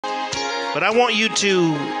But I want you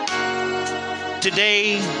to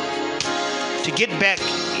today to get back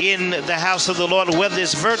in the house of the Lord, whether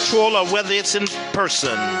it's virtual or whether it's in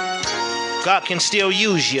person. God can still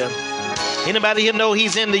use you. Anybody here know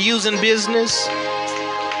he's in the using business?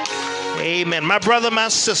 Amen. My brother, my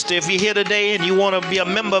sister, if you're here today and you want to be a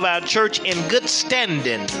member of our church in good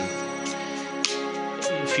standing,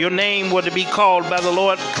 if your name were to be called by the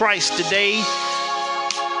Lord Christ today,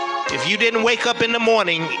 if you didn't wake up in the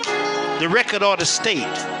morning, the record ought to state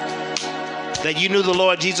that you knew the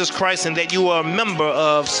Lord Jesus Christ and that you were a member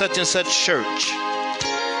of such and such church.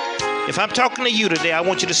 If I'm talking to you today, I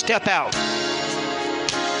want you to step out.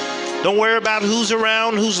 Don't worry about who's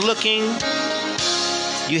around, who's looking.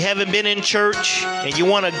 You haven't been in church and you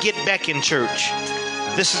want to get back in church.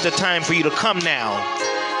 This is the time for you to come now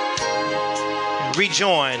and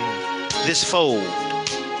rejoin this fold.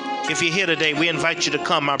 If you're here today, we invite you to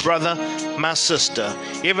come, my brother, my sister.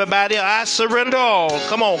 Everybody, I surrender all.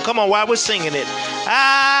 Come on, while we're singing it.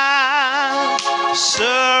 I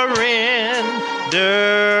surrender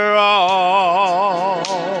all.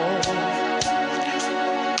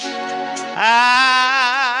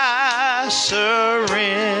 I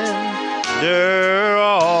surrender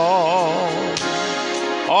all.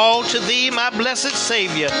 All to thee, my blessed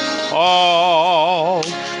Savior. All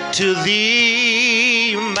to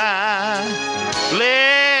thee, my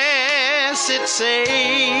blessed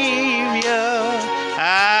Savior.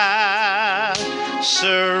 I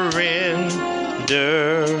surrender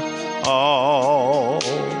all.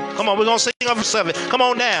 Come on, we're going to sing over 7. Come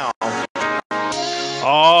on down.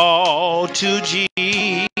 All to Jesus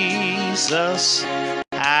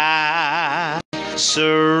I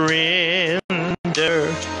surrender.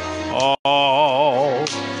 All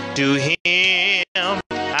to him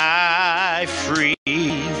I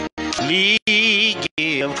freely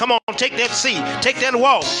give. Come on, take that seat, take that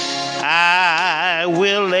walk. I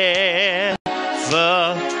will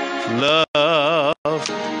ever love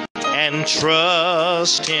and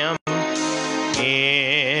trust him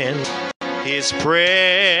in his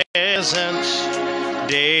presence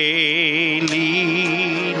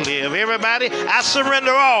daily live. Everybody, I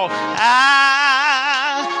surrender all.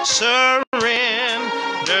 I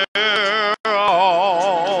surrender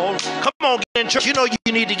all. Come on, get in church. You know you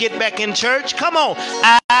need to get back in church. Come on.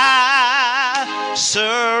 I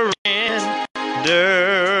surrender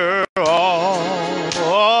all.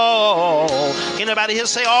 Anybody here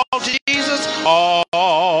say all to Jesus?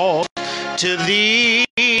 All to thee,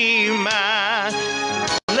 my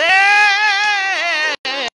blessed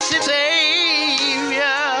Savior,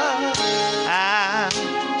 I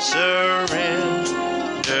surrender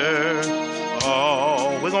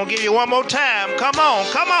all. We're going to give you one more time. Come on.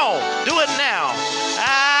 Do it now.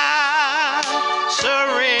 I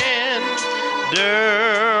surrender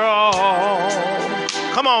all.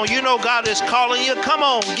 Come on, you know God is calling you. Come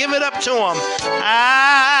on, give it up to him.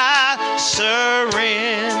 I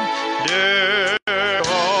surrender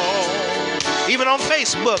all. Even on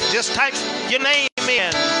Facebook, just type your name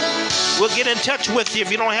in. We'll get in touch with you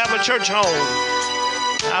if you don't have a church home.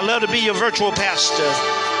 I'd love to be your virtual pastor.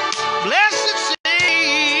 Blessed